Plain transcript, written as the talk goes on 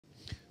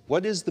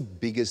What is the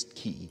biggest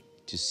key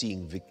to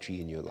seeing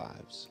victory in your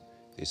lives?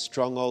 There's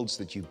strongholds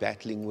that you're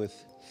battling with,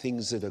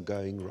 things that are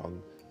going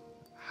wrong.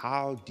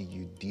 How do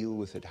you deal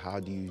with it? How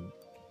do you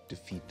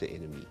defeat the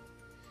enemy?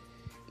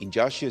 In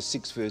Joshua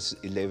 6 verse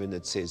 11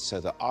 it says, "So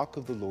the ark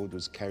of the Lord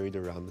was carried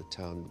around the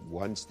town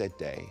once that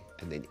day,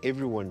 and then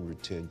everyone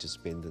returned to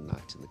spend the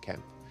night in the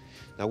camp."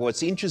 Now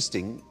what's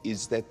interesting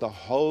is that the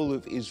whole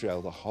of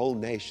Israel, the whole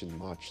nation,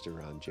 marched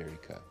around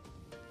Jericho.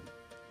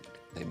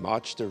 They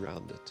marched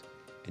around it.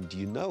 And do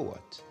you know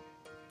what?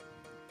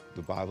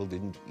 The Bible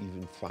didn't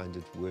even find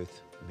it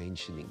worth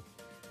mentioning.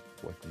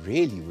 What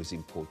really was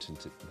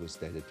important was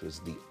that it was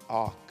the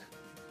ark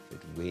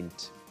that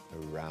went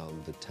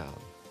around the town.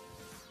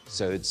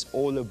 So it's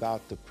all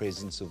about the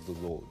presence of the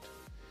Lord.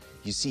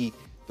 You see,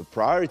 the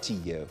priority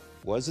here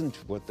wasn't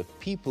what the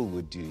people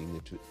were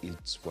doing,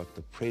 it's what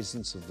the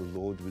presence of the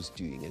Lord was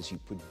doing. As you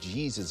put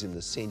Jesus in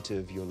the center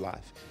of your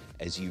life,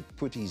 as you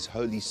put His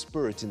Holy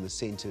Spirit in the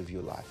center of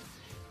your life,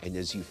 and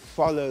as you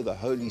follow the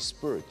Holy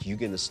Spirit, you're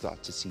going to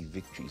start to see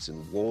victories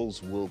and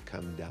walls will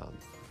come down.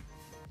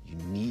 You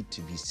need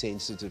to be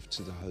sensitive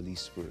to the Holy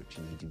Spirit.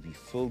 You need to be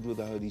filled with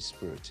the Holy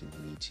Spirit, and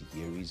you need to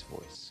hear His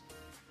voice.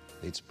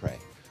 Let's pray.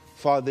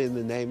 Father, in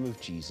the name of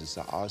Jesus,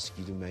 I ask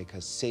you to make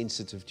us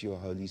sensitive to your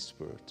Holy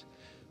Spirit.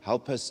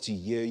 Help us to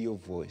hear your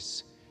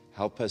voice.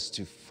 Help us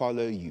to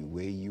follow you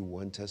where you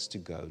want us to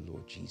go,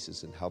 Lord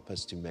Jesus, and help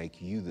us to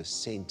make you the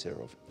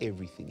center of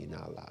everything in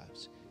our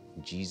lives.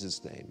 In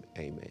Jesus' name,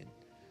 amen.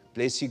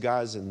 Bless you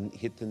guys, and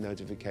hit the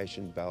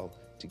notification bell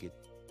to get